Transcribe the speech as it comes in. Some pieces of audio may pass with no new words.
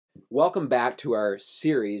Welcome back to our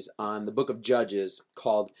series on the book of Judges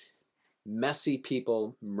called Messy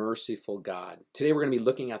People, Merciful God. Today we're going to be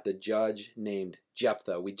looking at the judge named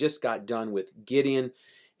Jephthah. We just got done with Gideon,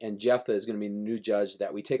 and Jephthah is going to be the new judge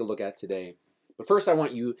that we take a look at today. But first I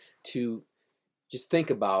want you to just think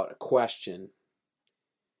about a question.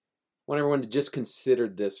 I want everyone to just consider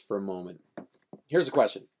this for a moment. Here's the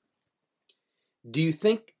question. Do you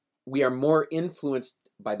think we are more influenced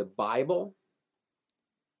by the Bible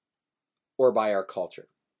or by our culture?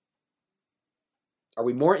 Are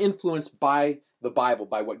we more influenced by the Bible,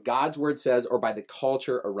 by what God's Word says, or by the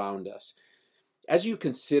culture around us? As you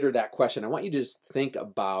consider that question, I want you to just think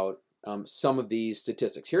about some of these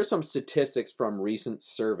statistics. Here are some statistics from recent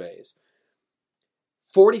surveys.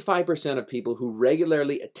 45% of people who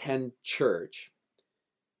regularly attend church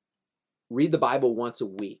read the Bible once a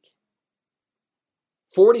week.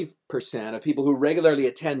 40% of people who regularly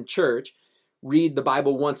attend church read the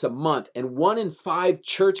Bible once a month, and 1 in 5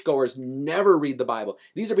 churchgoers never read the Bible.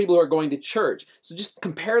 These are people who are going to church. So just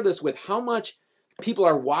compare this with how much people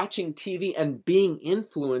are watching TV and being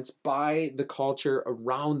influenced by the culture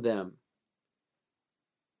around them.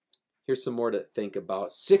 Here's some more to think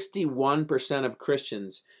about. 61% of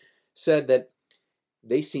Christians said that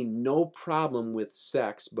they see no problem with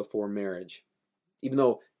sex before marriage, even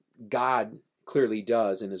though God clearly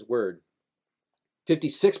does in His Word.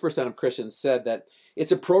 56% of Christians said that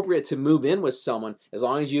it's appropriate to move in with someone as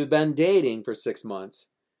long as you've been dating for 6 months.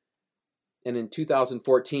 And in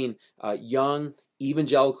 2014, young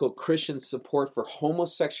evangelical Christian support for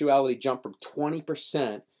homosexuality jumped from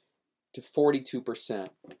 20% to 42%.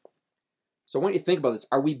 So I want you to think about this.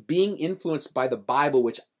 Are we being influenced by the Bible,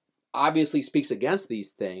 which obviously speaks against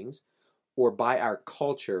these things, or by our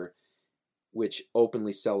culture, which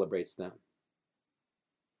openly celebrates them?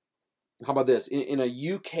 How about this? In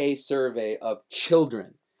a UK survey of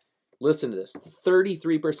children, listen to this,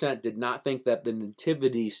 33% did not think that the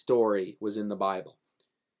nativity story was in the Bible.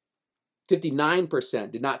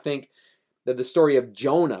 59% did not think that the story of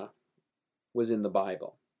Jonah was in the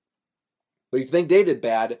Bible. But if you think they did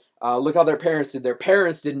bad, look how their parents did. Their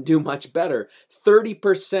parents didn't do much better.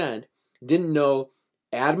 30% didn't know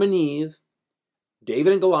Adam and Eve,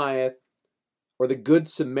 David and Goliath, or the Good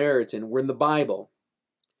Samaritan were in the Bible.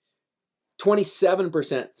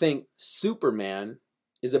 27% think Superman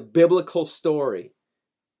is a biblical story.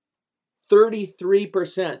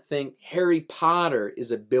 33% think Harry Potter is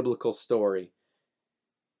a biblical story.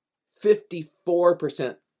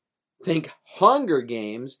 54% think Hunger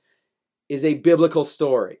Games is a biblical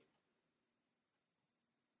story.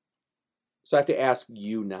 So I have to ask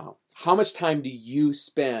you now, how much time do you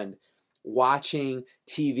spend watching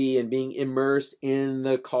TV and being immersed in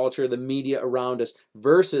the culture, the media around us,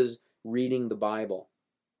 versus reading the Bible?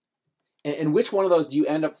 And which one of those do you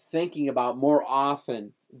end up thinking about more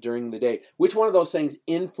often during the day? Which one of those things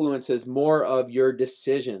influences more of your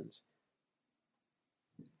decisions?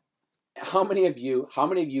 How many of you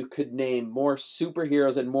could name more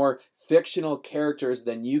superheroes and more fictional characters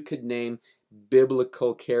than you could name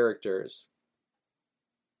biblical characters?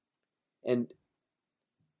 And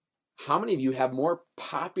how many of you have more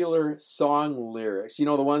popular song lyrics? You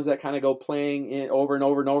know, the ones that kind of go playing over and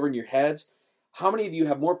over and over in your heads. How many of you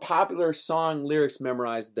have more popular song lyrics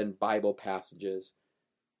memorized than Bible passages?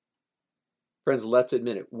 Friends, let's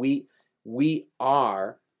admit it. We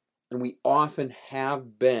are, and we often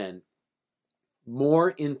have been,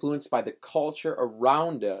 more influenced by the culture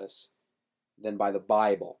around us than by the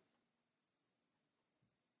Bible.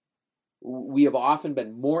 We have often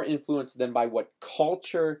been more influenced than by what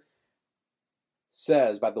culture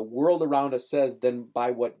says, by the world around us says, than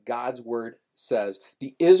by what God's Word says.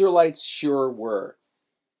 The Israelites sure were.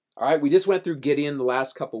 All right, we just went through Gideon the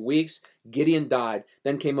last couple weeks. Gideon died.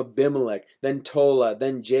 Then came Abimelech, then Tola,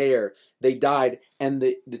 then Jair. They died, and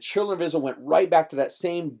the children of Israel went right back to that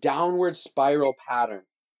same downward spiral pattern.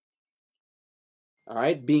 All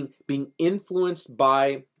right, being influenced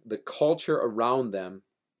by the culture around them,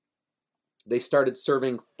 they started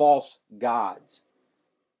serving false gods.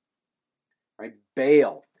 Right?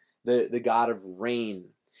 Baal, the god of rain.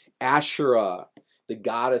 Asherah, the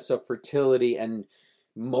goddess of fertility. And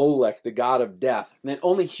Molech, the god of death. And then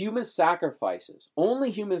only human sacrifices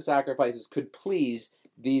could please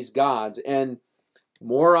these gods. And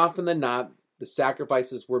more often than not, the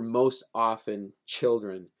sacrifices were most often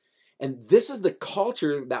children. And this is the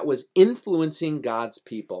culture that was influencing God's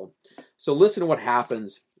people. So listen to what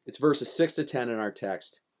happens. It's verses 6 to 10 in our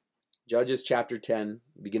text. Judges chapter 10,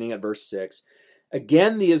 beginning at verse 6.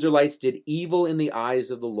 Again, the Israelites did evil in the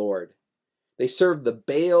eyes of the Lord. They served the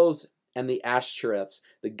Baals and the Ashtoreths,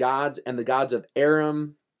 the gods of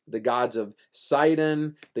Aram, the gods of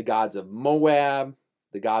Sidon, the gods of Moab,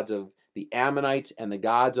 the gods of the Ammonites, and the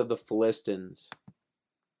gods of the Philistines.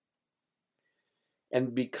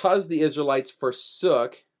 And because the Israelites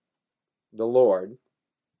forsook the Lord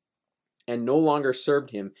and no longer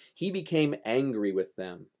served him, he became angry with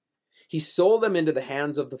them. He sold them into the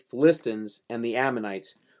hands of the Philistines and the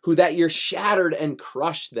Ammonites, who that year shattered and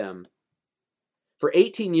crushed them. For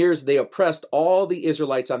 18 years they oppressed all the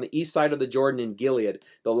Israelites on the east side of the Jordan in Gilead,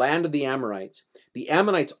 the land of the Amorites. The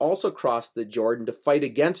Ammonites also crossed the Jordan to fight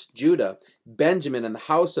against Judah, Benjamin, and the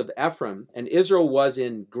house of Ephraim, and Israel was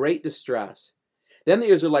in great distress. Then the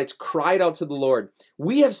Israelites cried out to the Lord,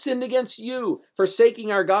 "We have sinned against you,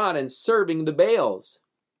 forsaking our God and serving the Baals."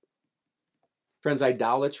 Friends,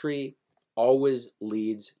 idolatry always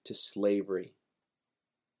leads to slavery.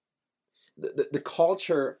 The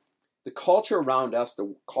culture around us,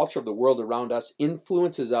 the culture of the world around us,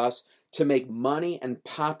 influences us to make money and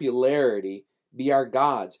popularity be our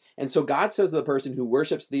gods. And so God says to the person who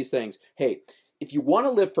worships these things, hey, if you want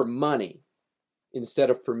to live for money instead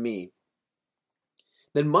of for me,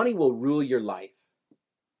 then money will rule your life.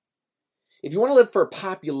 If you want to live for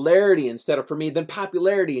popularity instead of for me, then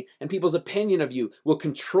popularity and people's opinion of you will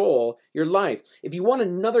control your life. If you want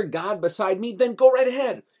another God beside me, then go right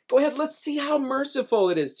ahead. Go ahead, let's see how merciful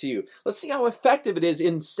it is to you. Let's see how effective it is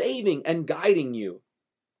in saving and guiding you.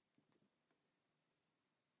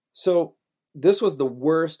 So this was the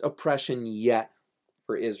worst oppression yet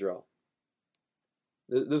for Israel.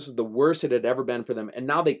 This is the worst it had ever been for them. And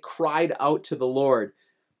now they cried out to the Lord,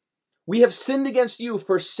 "We have sinned against you,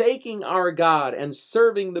 forsaking our God and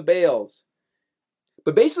serving the Baals."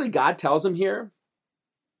 But basically God tells them here,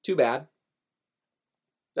 too bad.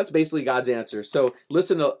 That's basically God's answer. So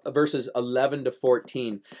listen to verses 11 to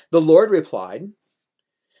 14. The Lord replied,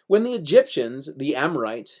 "When the Egyptians, the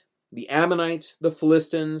Amorites, the Ammonites, the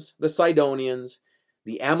Philistines, the Sidonians,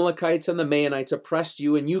 the Amalekites, and the Maonites oppressed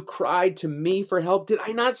you, and you cried to me for help, did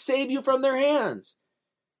I not save you from their hands?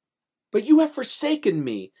 But you have forsaken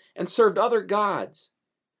me and served other gods,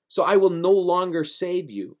 so I will no longer save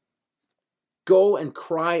you. Go and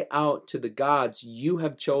cry out to the gods you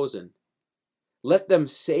have chosen. Let them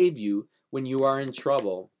save you when you are in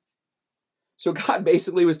trouble." So God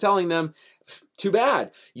basically was telling them, too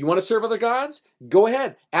bad. You want to serve other gods? Go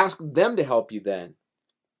ahead. Ask them to help you then.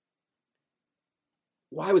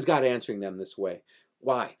 Why was God answering them this way?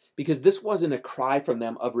 Why? Because this wasn't a cry from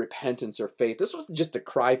them of repentance or faith. This wasn't just a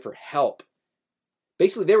cry for help.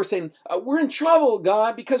 Basically, they were saying, we're in trouble,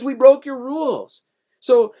 God, because we broke your rules.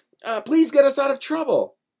 So please get us out of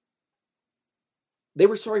trouble. They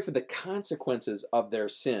were sorry for the consequences of their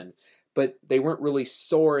sin, but they weren't really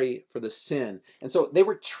sorry for the sin. And so they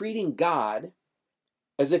were treating God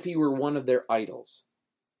as if he were one of their idols.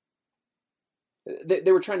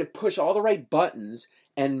 They were trying to push all the right buttons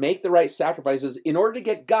and make the right sacrifices in order to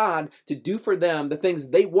get God to do for them the things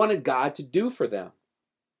they wanted God to do for them.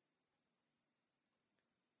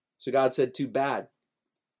 So God said, too bad.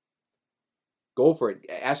 Go for it.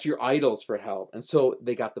 Ask your idols for help. And so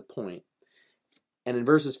they got the point. And in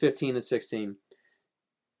verses 15 and 16,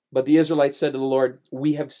 but the Israelites said to the Lord,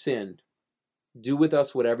 "We have sinned. Do with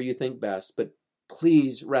us whatever you think best, but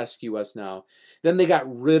please rescue us now." Then they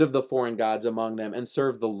got rid of the foreign gods among them and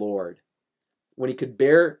served the Lord, when he could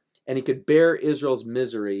bear Israel's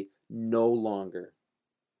misery no longer.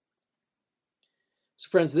 So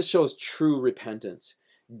friends, this shows true repentance.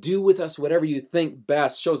 Do with us whatever you think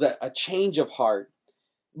best shows a change of heart.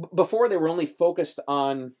 Before they were only focused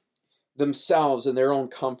on themselves and their own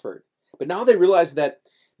comfort. But now they realize that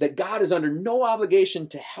God is under no obligation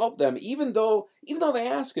to help them, even though they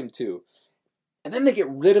ask him to. And then they get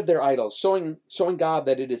rid of their idols, showing God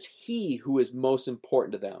that it is he who is most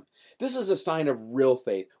important to them. This is a sign of real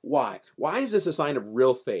faith. Why? Why is this a sign of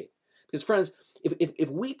real faith? Because friends, if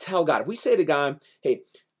we tell God, if we say to God, hey,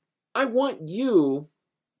 I want you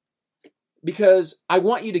because I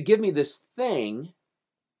want you to give me this thing,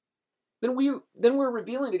 then we're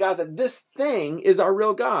revealing to God that this thing is our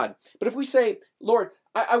real God. But if we say, Lord,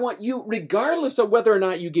 I want you regardless of whether or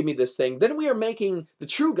not you give me this thing, then we are making the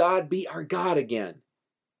true God be our God again.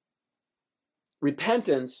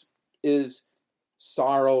 Repentance is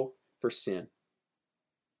sorrow for sin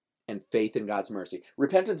and faith in God's mercy.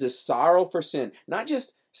 Repentance is sorrow for sin, not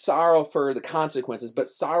just sorrow for the consequences, but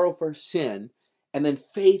sorrow for sin, and then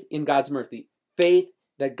faith in God's mercy, faith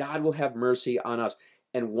that God will have mercy on us.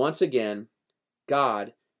 And once again,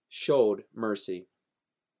 God showed mercy.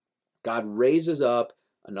 God raises up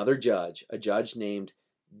another judge, a judge named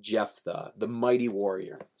Jephthah, the mighty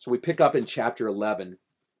warrior. So we pick up in chapter 11.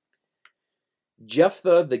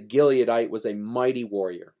 Jephthah the Gileadite was a mighty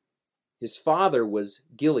warrior. His father was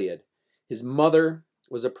Gilead. His mother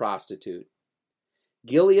was a prostitute.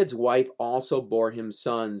 Gilead's wife also bore him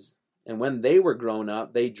sons, and when they were grown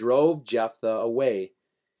up, they drove Jephthah away.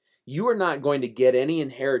 You are not going to get any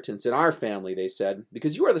inheritance in our family, they said,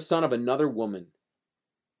 because you are the son of another woman.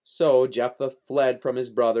 So Jephthah fled from his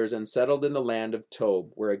brothers and settled in the land of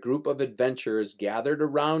Tob, where a group of adventurers gathered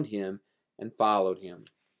around him and followed him.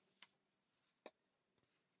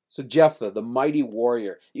 So Jephthah, the mighty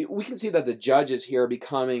warrior, we can see that the judges here are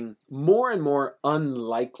becoming more and more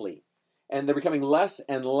unlikely, and they're becoming less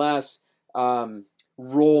and less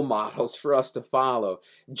role models for us to follow.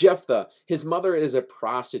 Jephthah, his mother is a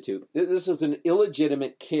prostitute. This is an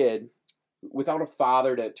illegitimate kid without a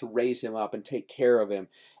father to raise him up and take care of him.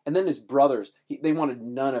 And then his brothers, they wanted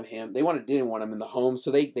none of him. They didn't want him in the home,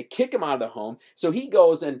 so they kick him out of the home. So he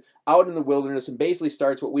goes and out in the wilderness and basically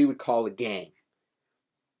starts what we would call a gang.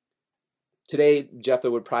 Today,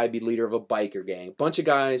 Jephthah would probably be leader of a biker gang. A bunch of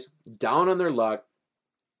guys down on their luck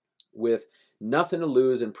with nothing to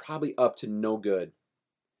lose and probably up to no good.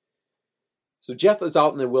 So Jephthah's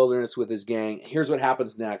out in the wilderness with his gang. Here's what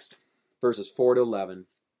happens next, verses 4 to 11.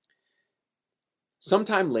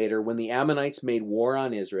 Sometime later, when the Ammonites made war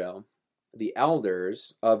on Israel, the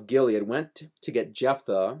elders of Gilead went to get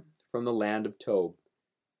Jephthah from the land of Tob.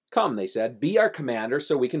 Come, they said, be our commander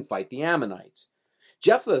so we can fight the Ammonites.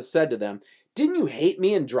 Jephthah said to them, didn't you hate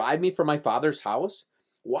me and drive me from my father's house?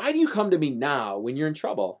 Why do you come to me now when you're in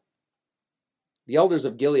trouble? The elders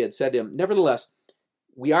of Gilead said to him, nevertheless,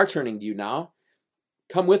 we are turning to you now.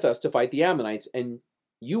 Come with us to fight the Ammonites, and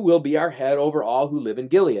you will be our head over all who live in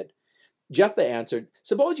Gilead. Jephthah answered,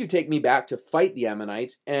 suppose you take me back to fight the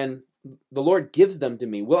Ammonites, and the Lord gives them to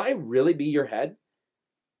me. Will I really be your head?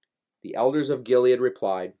 The elders of Gilead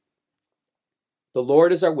replied, the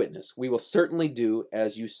Lord is our witness. We will certainly do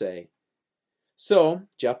as you say. So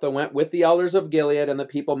Jephthah went with the elders of Gilead, and the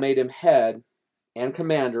people made him head and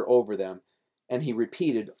commander over them, and he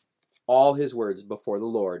repeated all his words before the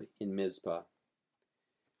Lord in Mizpah.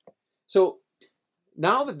 So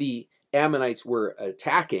now that the Ammonites were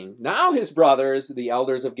attacking, now his brothers, the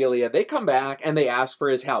elders of Gilead, they come back and they ask for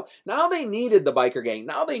his help. Now they needed the biker gang.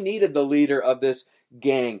 Now they needed the leader of this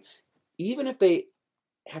gang, even if they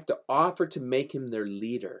have to offer to make him their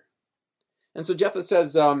leader. And so Jephthah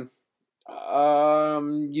says, you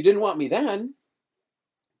didn't want me then,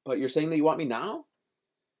 but you're saying that you want me now?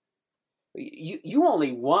 You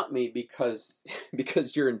only want me because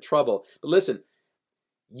you're in trouble. But listen,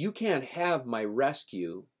 you can't have my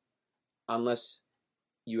rescue unless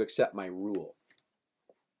you accept my rule.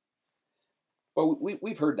 Well,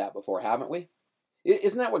 we've heard that before, haven't we?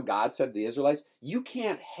 Isn't that what God said to the Israelites? You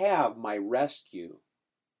can't have my rescue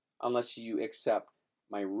unless you accept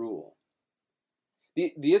my rule.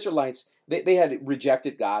 The Israelites, they had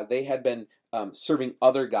rejected God. They had been serving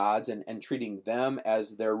other gods and treating them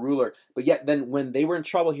as their ruler. But yet then when they were in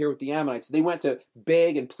trouble here with the Ammonites, they went to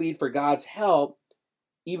beg and plead for God's help,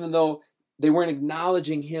 even though they weren't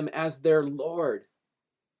acknowledging him as their Lord.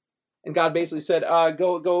 And God basically said,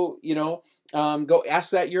 go ask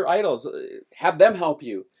that your idols. Have them help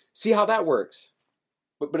you. See how that works.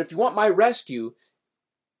 But if you want my rescue,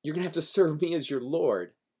 you're going to have to serve me as your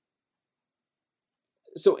Lord.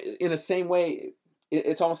 So in the same way,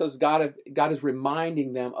 it's almost as God is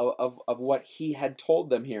reminding them of what he had told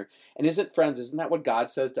them here. And isn't that what God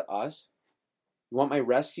says to us? You want my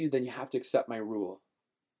rescue? Then you have to accept my rule.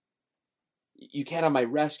 You can't have my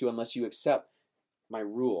rescue unless you accept my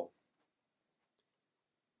rule.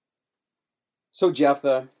 So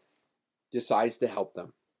Jephthah decides to help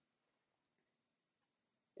them.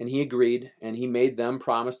 And he agreed, and he made them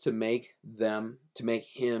promise to make him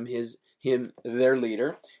their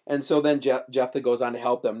leader. And so then Jephthah goes on to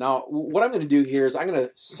help them. Now, what I'm going to do here is I'm going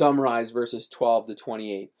to summarize verses 12 to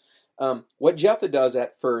 28. What Jephthah does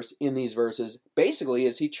at first in these verses basically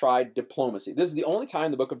is he tried diplomacy. This is the only time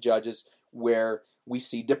in the book of Judges where we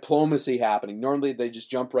see diplomacy happening. Normally they just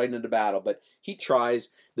jump right into battle, but he tries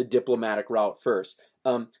the diplomatic route first.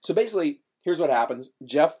 So basically, here's what happens.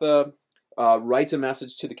 Jephthah writes a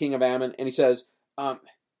message to the king of Ammon, and he says,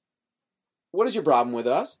 what is your problem with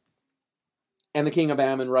us? And the king of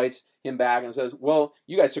Ammon writes him back and says, well,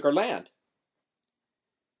 you guys took our land.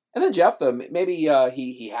 And then Jephthah, maybe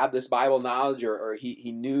he had this Bible knowledge, or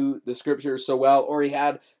he knew the scriptures so well, or he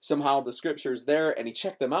had somehow the scriptures there and he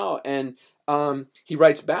checked them out. And he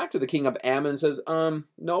writes back to the king of Ammon and says,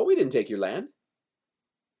 no, we didn't take your land.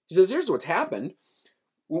 He says, here's what's happened.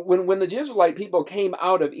 When the Israelite people came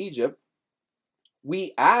out of Egypt,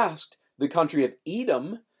 we asked the country of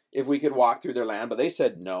Edom if we could walk through their land, but they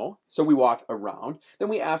said no. So we walked around. Then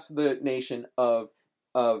we asked the nation of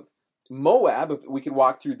Moab if we could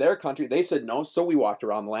walk through their country. They said no, so we walked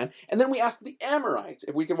around the land. And then we asked the Amorites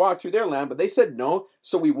if we could walk through their land, but they said no,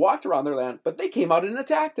 so we walked around their land, but they came out and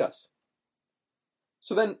attacked us.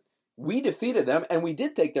 So then we defeated them, and we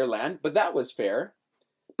did take their land, but that was fair.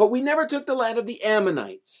 But we never took the land of the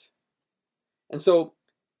Ammonites. And so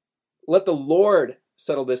let the Lord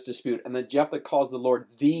settle this dispute. And then Jephthah calls the Lord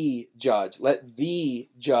the judge. Let the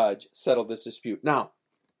judge settle this dispute. Now,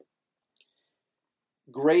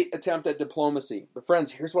 great attempt at diplomacy. But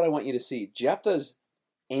friends, here's what I want you to see. Jephthah's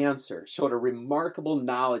answer showed a remarkable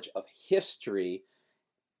knowledge of history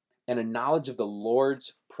and a knowledge of the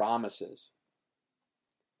Lord's promises.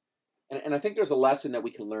 And I think there's a lesson that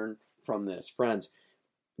we can learn from this. Friends,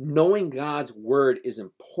 knowing God's word is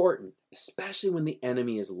important, especially when the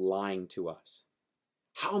enemy is lying to us.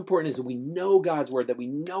 How important is it we know God's word, that we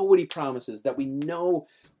know what he promises, that we know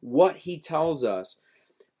what he tells us,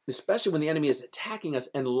 especially when the enemy is attacking us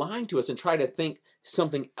and lying to us and trying to think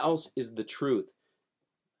something else is the truth.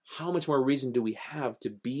 How much more reason do we have to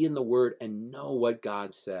be in the word and know what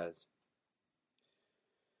God says?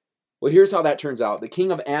 Well, here's how that turns out. The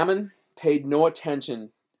king of Ammon paid no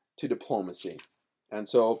attention to diplomacy. And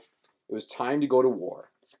so it was time to go to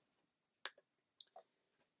war.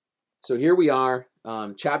 So here we are,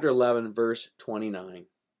 chapter 11, verse 29.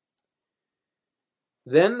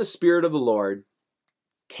 Then the Spirit of the Lord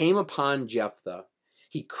came upon Jephthah.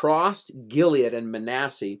 He crossed Gilead and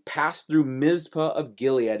Manasseh, passed through Mizpah of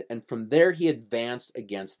Gilead, and from there he advanced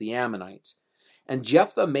against the Ammonites. And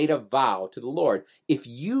Jephthah made a vow to the Lord, if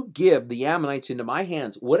you give the Ammonites into my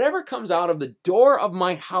hands, whatever comes out of the door of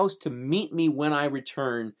my house to meet me when I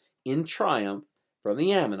return in triumph from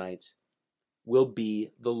the Ammonites will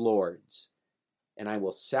be the Lord's, and I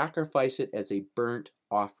will sacrifice it as a burnt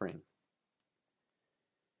offering.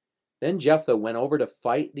 Then Jephthah went over to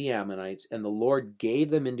fight the Ammonites, and the Lord gave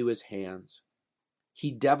them into his hands.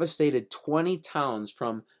 He devastated 20 towns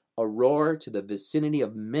from Aroer to the vicinity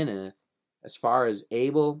of Minnith, as far as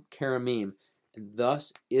Abel Keramim, and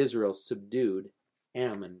thus Israel subdued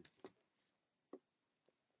Ammon.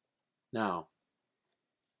 Now,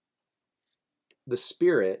 the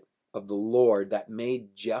Spirit of the Lord that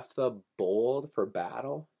made Jephthah bold for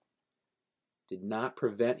battle did not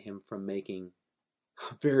prevent him from making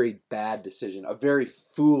a very bad decision, a very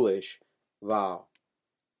foolish vow.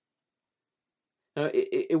 Now,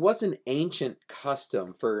 it was an ancient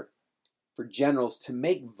custom for generals to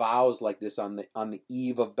make vows like this on the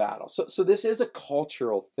eve of battle. So this is a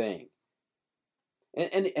cultural thing.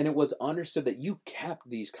 And it was understood that you kept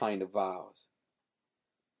these kind of vows.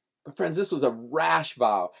 But friends, this was a rash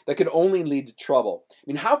vow that could only lead to trouble. I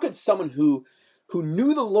mean, how could someone who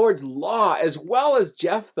knew the Lord's law as well as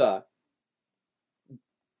Jephthah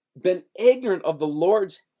been ignorant of the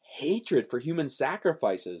Lord's hatred for human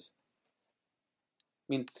sacrifices?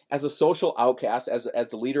 I mean, as a social outcast, as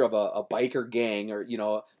the leader of a biker gang, or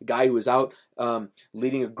a guy who was out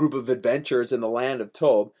leading a group of adventurers in the land of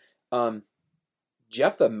Tob,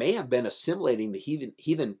 Jephthah may have been assimilating the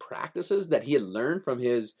heathen practices that he had learned from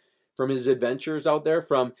his adventures out there,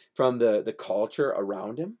 from the culture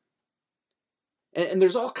around him. And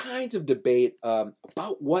there's all kinds of debate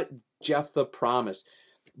about what Jephthah promised.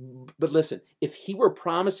 But listen, if he were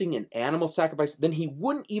promising an animal sacrifice, then he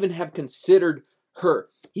wouldn't even have considered her.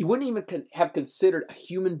 He wouldn't even have considered a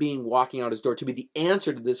human being walking out his door to be the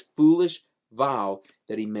answer to this foolish vow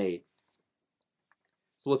that he made.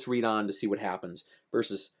 So let's read on to see what happens.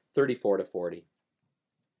 Verses 34 to 40.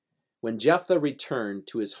 When Jephthah returned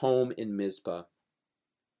to his home in Mizpah,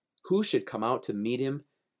 who should come out to meet him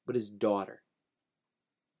but his daughter,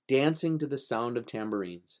 dancing to the sound of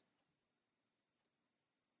tambourines?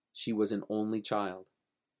 She was an only child.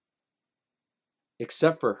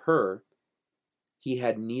 Except for her, he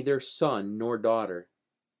had neither son nor daughter.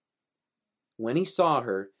 When he saw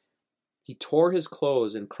her, he tore his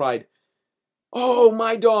clothes and cried, "Oh,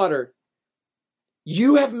 my daughter,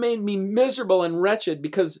 you have made me miserable and wretched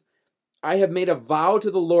because I have made a vow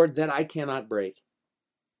to the Lord that I cannot break."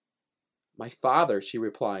 "My father," she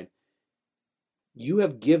replied, "you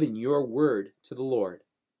have given your word to the Lord.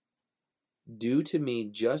 Do to me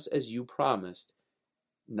just as you promised,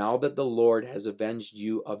 now that the Lord has avenged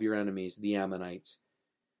you of your enemies, the Ammonites.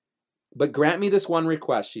 But grant me this one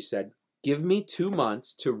request," she said. "Give me 2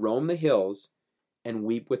 months to roam the hills and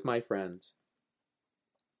weep with my friends."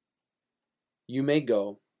 "You may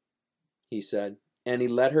go," he said, and he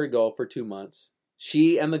let her go for 2 months.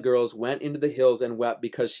 She and the girls went into the hills and wept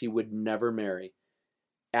because she would never marry.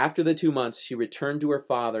 After the 2 months, she returned to her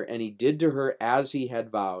father, and he did to her as he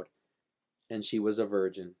had vowed, and she was a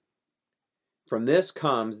virgin. From this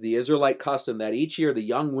comes the Israelite custom that each year the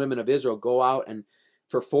young women of Israel go out and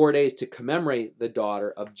for 4 days to commemorate the daughter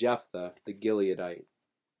of Jephthah the Gileadite.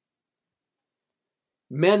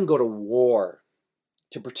 Men go to war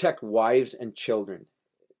to protect wives and children,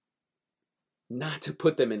 not to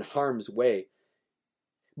put them in harm's way.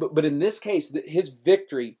 But in this case, his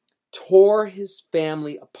victory tore his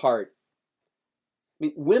family apart. I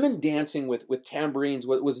mean, women dancing with tambourines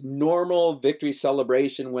was normal victory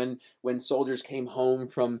celebration when soldiers came home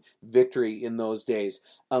from victory in those days.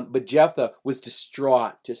 But Jephthah was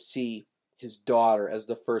distraught to see his daughter as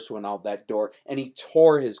the first one out that door, and he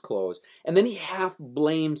tore his clothes. And then he half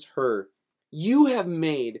blames her. You have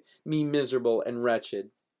made me miserable and wretched.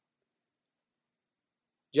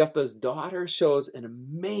 Jephthah's daughter shows an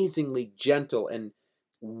amazingly gentle and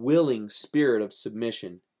willing spirit of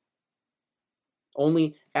submission,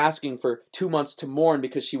 only asking for 2 months to mourn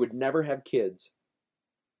because she would never have kids.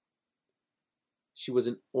 She was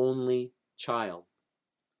an only child.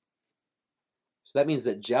 So that means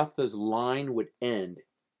that Jephthah's line would end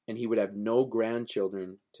and he would have no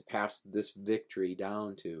grandchildren to pass this victory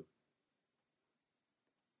down to.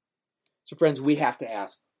 So friends, we have to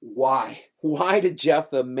ask, why? Why did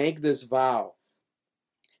Jephthah make this vow?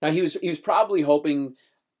 Now he was probably hoping,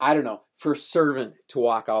 I don't know, for a servant to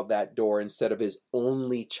walk out that door instead of his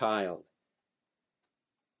only child.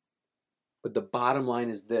 But the bottom line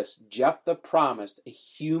is this: Jephthah promised a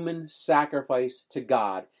human sacrifice to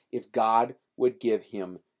God if God would give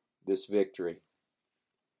him this victory.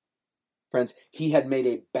 Friends, he had made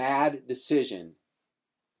a bad decision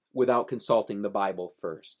without consulting the Bible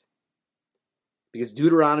first. Because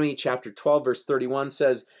Deuteronomy chapter 12 verse 31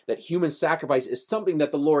 says that human sacrifice is something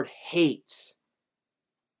that the Lord hates.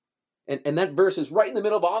 And that verse is right in the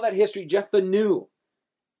middle of all that history Jephthah knew.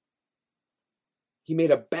 He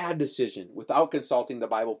made a bad decision without consulting the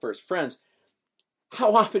Bible first. Friends,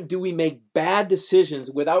 how often do we make bad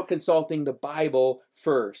decisions without consulting the Bible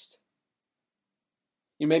first?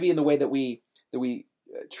 Maybe in the way that we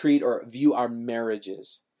treat or view our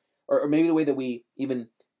marriages, or maybe the way that we even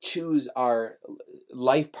choose our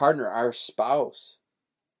life partner, our spouse,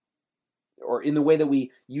 or in the way that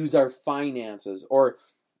we use our finances, or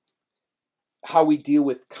how we deal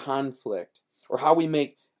with conflict, or how we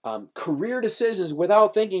make career decisions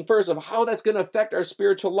without thinking first of how that's going to affect our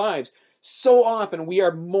spiritual lives. So often we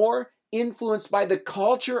are more influenced by the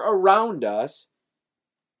culture around us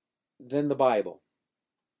than the Bible.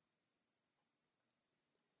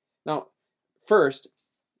 Now, first,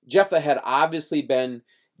 Jephthah had obviously been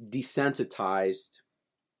desensitized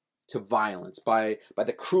to violence by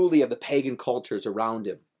the cruelty of the pagan cultures around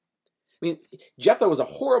him. I mean, Jephthah was a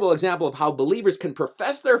horrible example of how believers can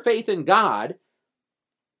profess their faith in God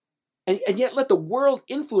and yet let the world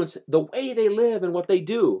influence the way they live and what they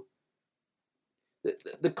do.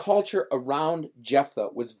 The culture around Jephthah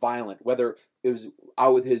was violent, whether it was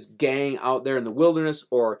out with his gang out there in the wilderness,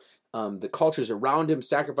 or the cultures around him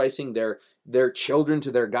sacrificing their children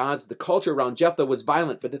to their gods. The culture around Jephthah was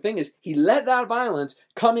violent, but the thing is, he let that violence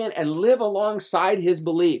come in and live alongside his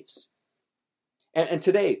beliefs. And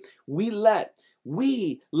today, we let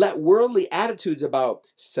worldly attitudes about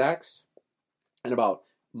sex and about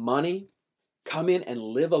money come in and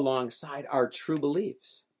live alongside our true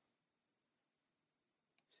beliefs.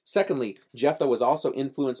 Secondly, Jephthah was also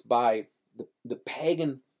influenced by the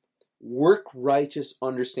pagan work-righteous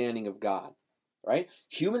understanding of God, right?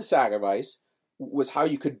 Human sacrifice was how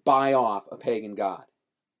you could buy off a pagan god.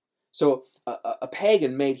 So a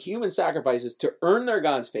pagan made human sacrifices to earn their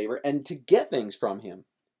God's favor and to get things from him.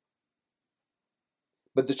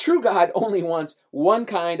 But the true God only wants one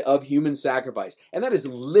kind of human sacrifice, and that is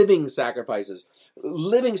living sacrifices.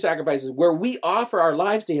 Living sacrifices where we offer our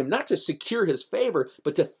lives to him, not to secure his favor,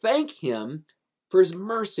 but to thank him for his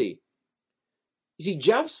mercy. You see,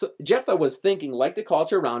 Jephthah was thinking, like the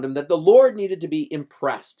culture around him, that the Lord needed to be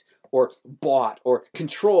impressed or bought or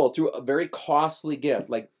controlled through a very costly gift,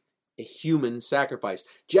 like a human sacrifice.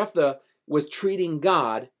 Jephthah was treating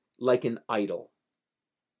God like an idol.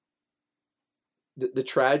 The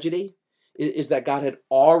tragedy is that God had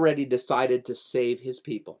already decided to save his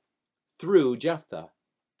people through Jephthah.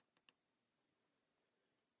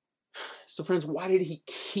 So friends, why did he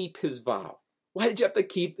keep his vow? Why did Jephthah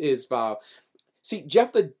keep his vow? See,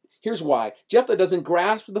 here's why. Jephthah doesn't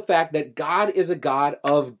grasp the fact that God is a God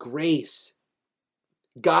of grace.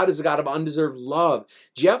 God is a God of undeserved love.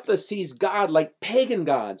 Jephthah sees God like pagan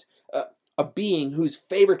gods, a being whose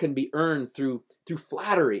favor can be earned through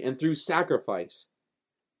flattery and through sacrifice.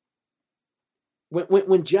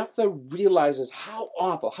 When Jephthah realizes how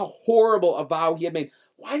awful, how horrible a vow he had made,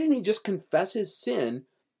 why didn't he just confess his sin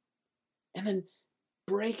and then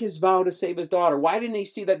break his vow to save his daughter? Why didn't he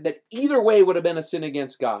see that either way would have been a sin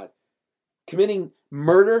against God? Committing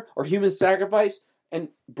murder or human sacrifice and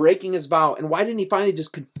breaking his vow. And why didn't he finally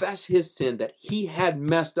just confess his sin, that he had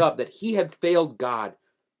messed up, that he had failed God,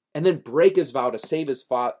 and then break his vow to save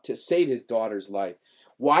his daughter's life?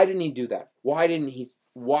 Why didn't he do that? Why didn't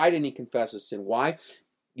he confess his sin? Why?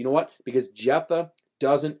 You know what? Because Jephthah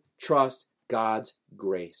doesn't trust God's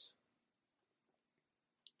grace.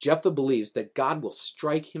 Jephthah believes that God will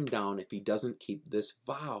strike him down if he doesn't keep this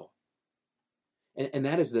vow. And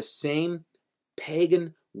that is the same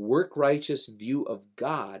pagan, work-righteous view of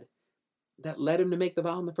God that led him to make the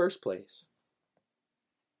vow in the first place.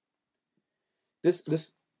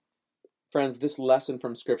 Friends, this lesson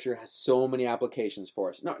from Scripture has so many applications for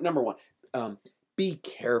us. Number one, be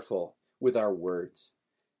careful with our words.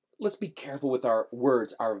 Let's be careful with our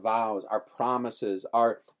words, our vows, our promises,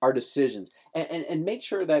 our decisions, and make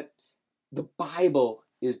sure that the Bible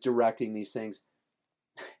is directing these things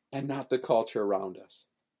and not the culture around us.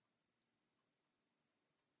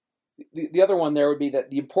 The other one there would be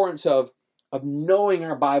that the importance of knowing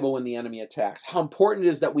our Bible when the enemy attacks. How important it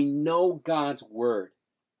is that we know God's word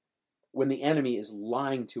when the enemy is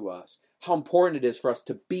lying to us. How important it is for us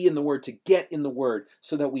to be in the word, to get in the word,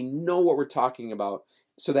 so that we know what we're talking about,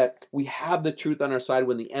 so that we have the truth on our side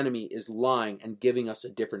when the enemy is lying and giving us a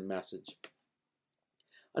different message.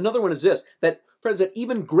 Another one is this, that, friends, that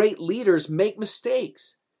even great leaders make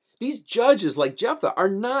mistakes. These judges like Jephthah are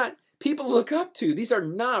not people to look up to. These are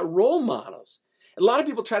not role models. A lot of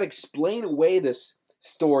people try to explain away this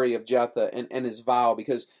story of Jephthah and his vow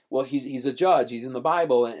because, well, he's a judge, he's in the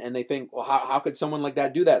Bible, and they think, well, how could someone like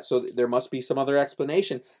that do that? So there must be some other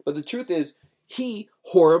explanation. But the truth is, he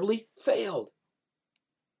horribly failed.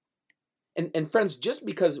 And friends, just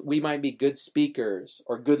because we might be good speakers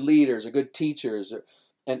or good leaders or good teachers,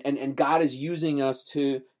 and God is using us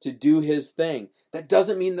to do his thing, that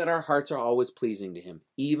doesn't mean that our hearts are always pleasing to him.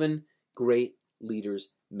 Even great leaders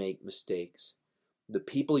make mistakes. The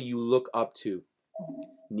people you look up to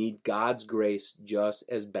need God's grace just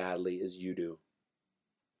as badly as you do.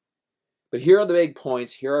 But here are the big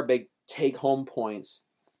points. Here are big take-home points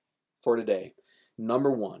for today.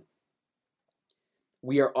 Number one,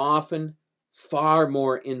 we are often far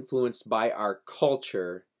more influenced by our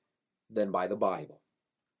culture than by the Bible.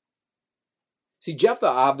 See, Jephthah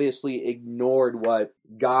obviously ignored what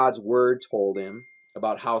God's word told him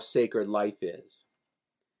about how sacred life is.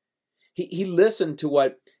 He listened to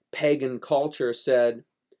what pagan culture said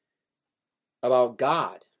about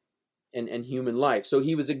God and human life. So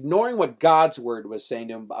he was ignoring what God's word was saying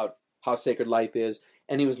to him about how sacred life is,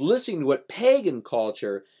 and he was listening to what pagan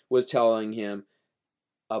culture was telling him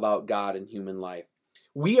about God and human life.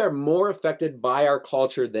 We are more affected by our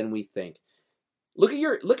culture than we think. Look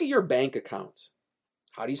at your bank accounts.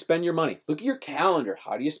 How do you spend your money? Look at your calendar.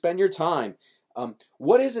 How do you spend your time?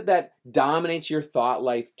 What is it that dominates your thought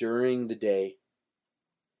life during the day?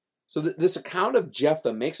 So this account of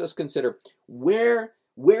Jephthah makes us consider where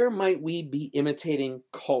might we be imitating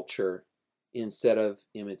culture instead of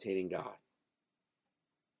imitating God?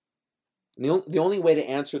 And the only way to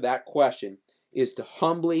answer that question is to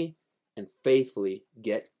humbly and faithfully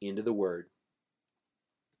get into the Word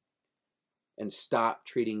and stop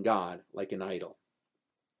treating God like an idol.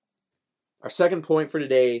 Our second point for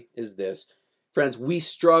today is this. Friends, we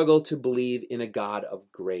struggle to believe in a God of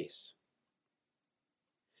grace.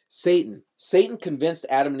 Satan convinced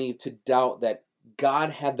Adam and Eve to doubt that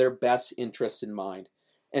God had their best interests in mind.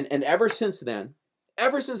 And ever since then,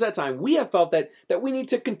 ever since that time, we have felt that we need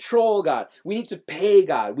to control God. We need to pay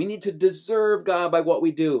God. We need to deserve God by what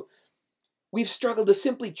we do. We've struggled to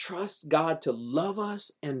simply trust God to love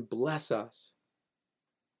us and bless us.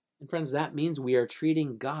 And friends, that means we are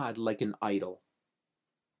treating God like an idol.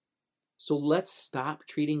 So let's stop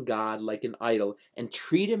treating God like an idol and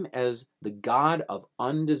treat him as the God of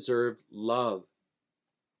undeserved love.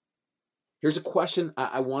 Here's a question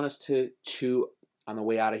I want us to chew on the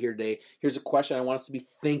way out of here today. Here's a question I want us to be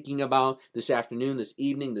thinking about this afternoon, this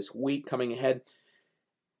evening, this week coming ahead.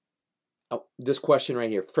 This question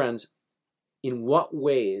right here. Friends, in what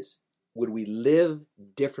ways would we live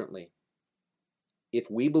differently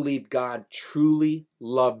if we believed God truly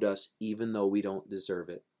loved us even though we don't deserve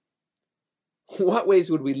it? What ways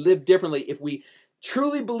would we live differently if we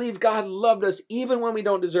truly believe God loved us even when we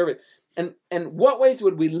don't deserve it? And what ways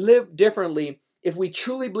would we live differently if we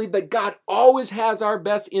truly believe that God always has our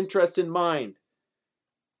best interests in mind?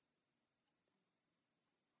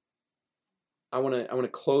 I want to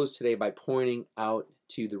close today by pointing out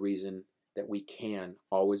to the reason that we can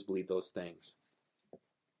always believe those things.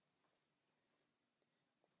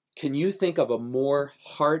 Can you think of a more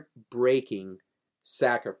heartbreaking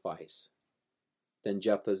sacrifice than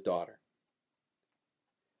Jephthah's daughter?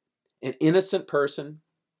 An innocent person,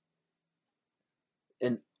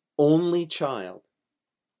 an only child,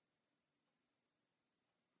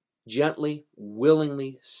 gently,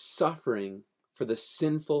 willingly suffering for the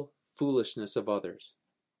sinful foolishness of others.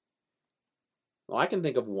 Well, I can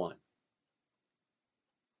think of one.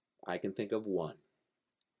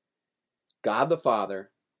 God the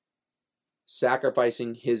Father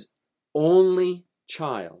sacrificing his only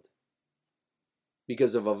child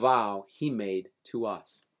because of a vow he made to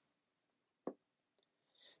us.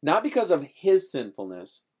 Not because of his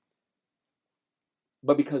sinfulness,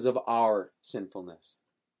 but because of our sinfulness.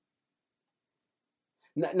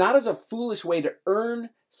 Not as a foolish way to earn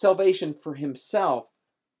salvation for himself,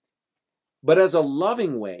 but as a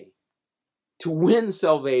loving way to win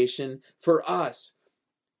salvation for us.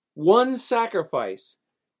 One sacrifice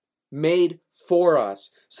made for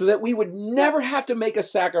us so that we would never have to make a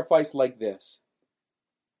sacrifice like this.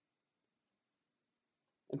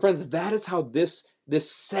 And friends, that is how this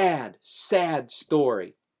sad, sad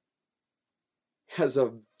story has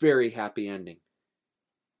a very happy ending.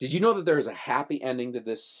 Did you know that there is a happy ending to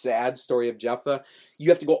this sad story of Jephthah? You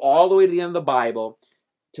have to go all the way to the end of the Bible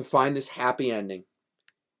to find this happy ending.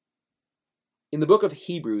 In the book of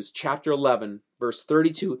Hebrews, chapter 11, verse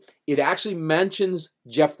 32, it actually mentions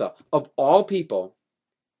Jephthah, of all people,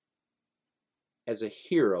 as a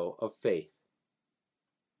hero of faith.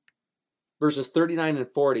 Verses 39 and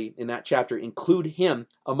 40 in that chapter include him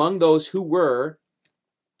among those who were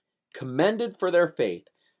commended for their faith,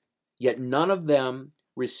 yet none of them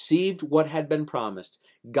received what had been promised.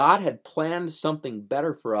 God had planned something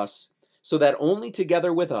better for us, so that only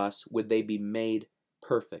together with us would they be made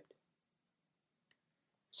perfect.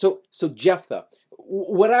 So Jephthah,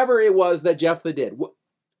 whatever it was that Jephthah did,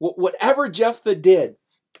 whatever Jephthah did,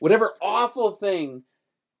 whatever awful thing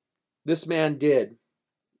this man did,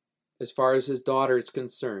 as far as his daughter is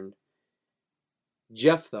concerned,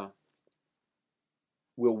 Jephthah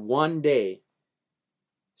will one day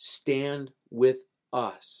stand with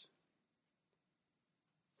us,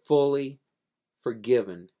 fully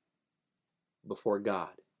forgiven before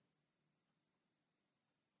God,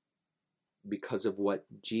 because of what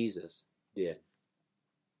Jesus did.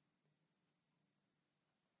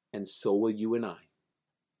 And so will you and I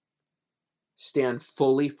stand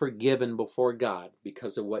fully forgiven before God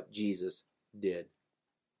because of what Jesus did.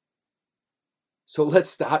 So let's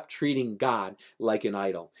stop treating God like an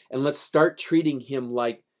idol, and let's start treating him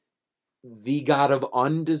like the God of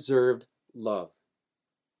undeserved love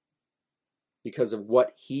because of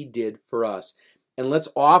what he did for us. And let's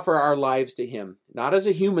offer our lives to him, not as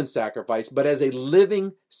a human sacrifice, but as a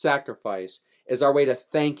living sacrifice, as our way to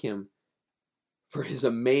thank him for his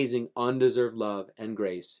amazing undeserved love and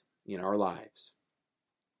grace in our lives.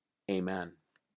 Amen.